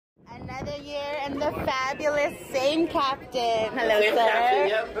Another year and the fabulous same captain. Hello, sir.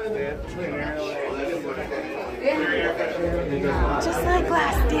 Just like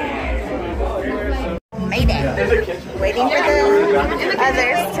last year. Made it. Waiting for the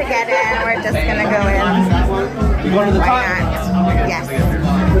others to get in. We're just gonna go in. You going to the Why top? not? Yes.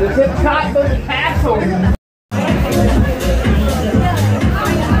 To the tip top of the castle.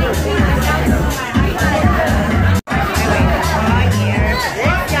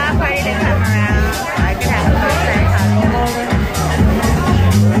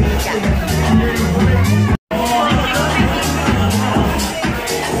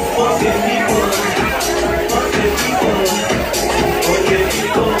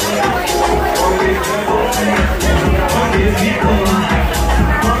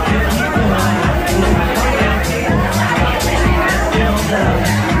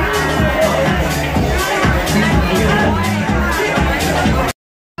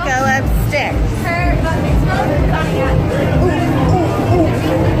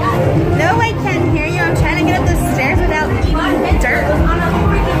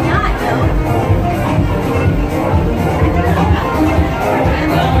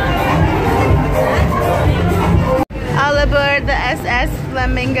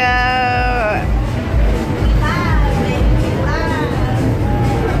 Flamingo.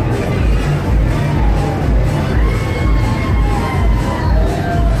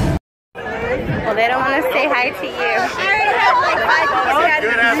 Well, they don't want to say hi to you. I already have like 5 people.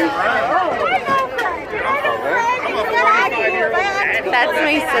 That's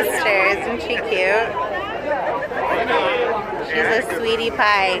my sister. Isn't she cute? She's a sweetie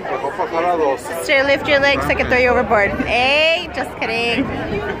pie. Sister, lift your legs so I can throw you overboard. Hey, just kidding.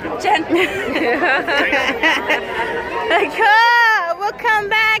 Jen. Like, oh, we'll come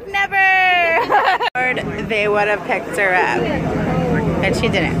back, never. They would have picked her up, but she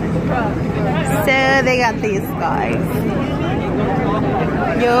didn't. So they got these guys.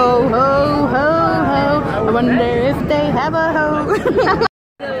 Yo ho ho ho. I wonder if they have a ho.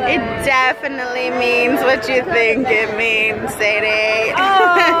 It definitely means what you think it means, Sadie.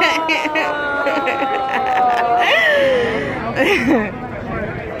 Oh.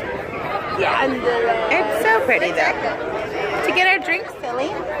 Yeah. It's so pretty though. To get our drinks, silly.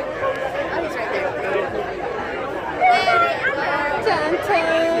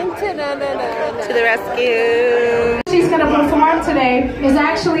 To the rescue. She's going to perform today is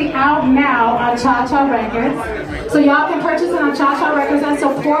actually out now on Cha-Cha Records. So y'all can purchase it on Cha-Cha Records and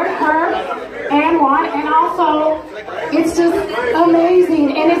support her and Juan. And also, it's just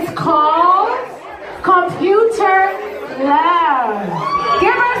amazing. And it's called Computer Love.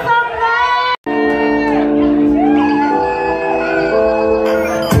 Give her some love.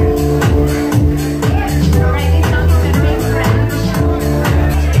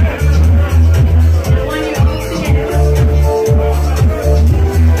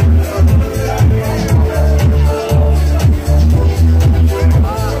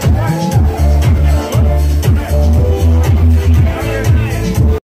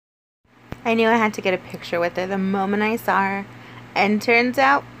 I knew I had to get a picture with her the moment I saw her, and turns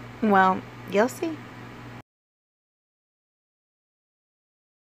out, well, you'll see.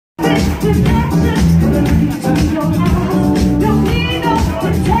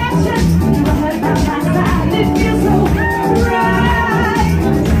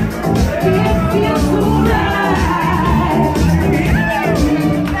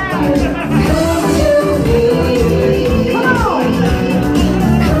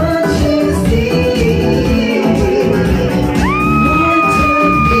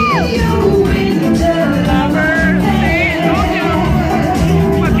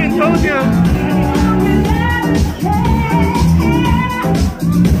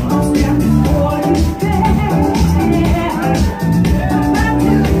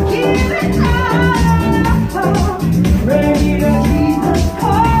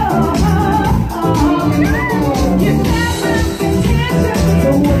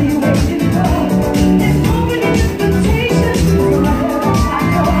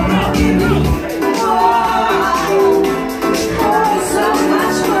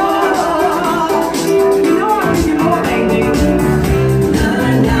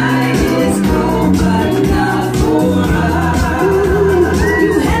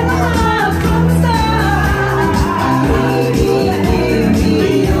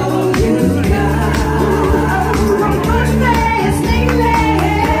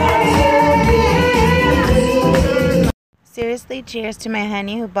 Seriously, cheers to my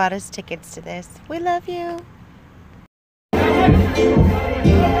honey who bought us tickets to this. We love you.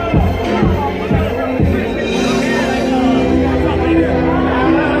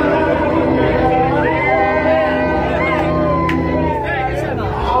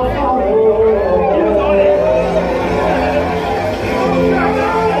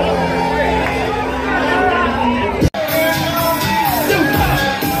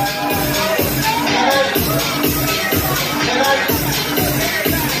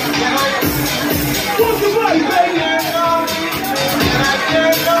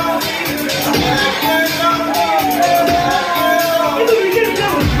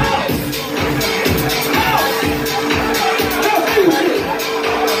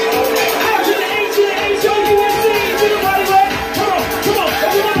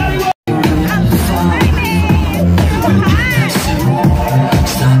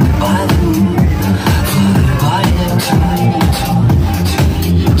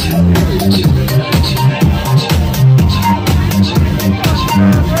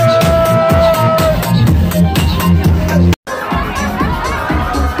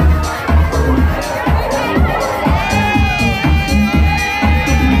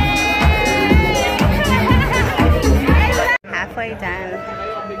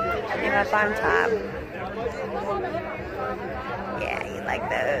 like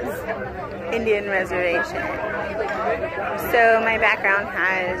those. Indian reservation. So my background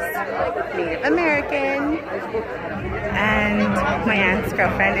has Native American, and my aunt's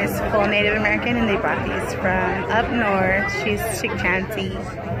girlfriend is full Native American, and they brought these from up north. She's Chictanti.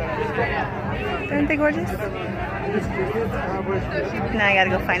 Aren't they gorgeous? Now I gotta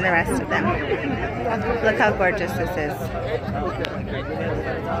go find the rest of them. Look how gorgeous this is.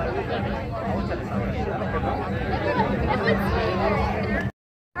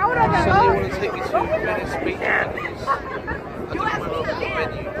 So you want to take me to Venice Beach? You asked me to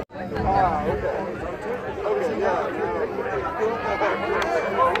dance.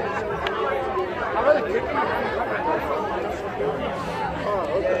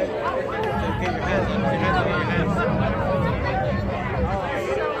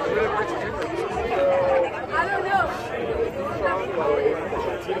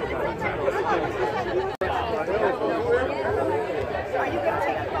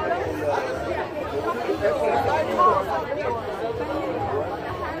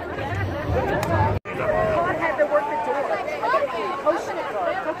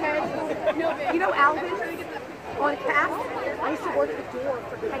 You know Alvin on Cass? I used to work the door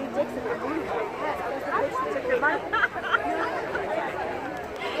for Kenny Dixon. Yes, I was the bitch that took your money.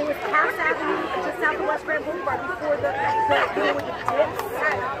 It was Cass Avenue, just south of West Grand Boulevard, before the door with the dips.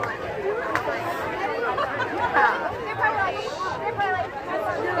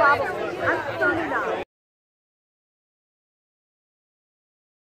 Probably. I'm 39.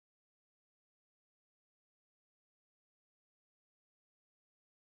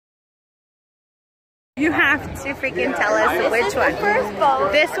 You have to freaking tell us which one. First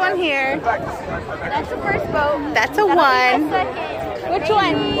boat. This one here. That's the first boat. That's a one. Second. Which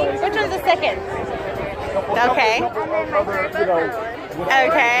one? Which one's the second? Okay. And then my third boat.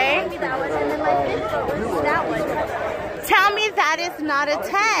 Okay. That one. And then my fifth boat was that one. Tell me that is not a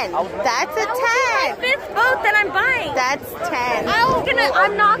 10. That's a 10. Fifth boat that I'm buying. That's 10.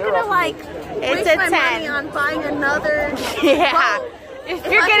 I'm not gonna like It's waste a my 10. money on buying another Yeah. boat. If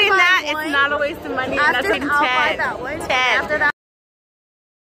you're getting that, one, it's not a waste of money. And that's after a 10. I'll buy that one. 10. After that.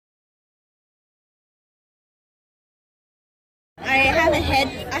 I have a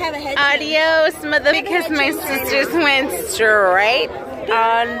head. Adios, mother, because my sisters went straight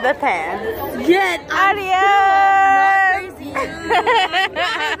on the pan. Adios.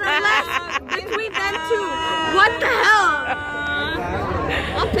 Between them two. What the hell?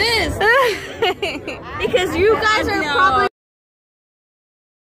 I'm pissed. Because you guys are probably.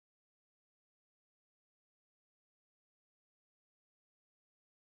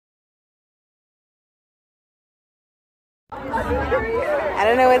 I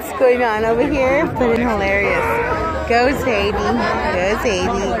don't know what's going on over here, but it's hilarious. Go Sadie. Go Sadie.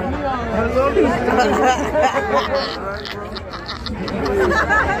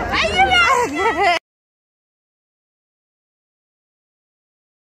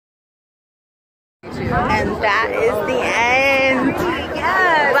 And that is the end.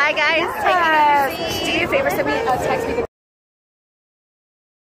 Bye guys. Take it easy. Do me a favor, send me a text.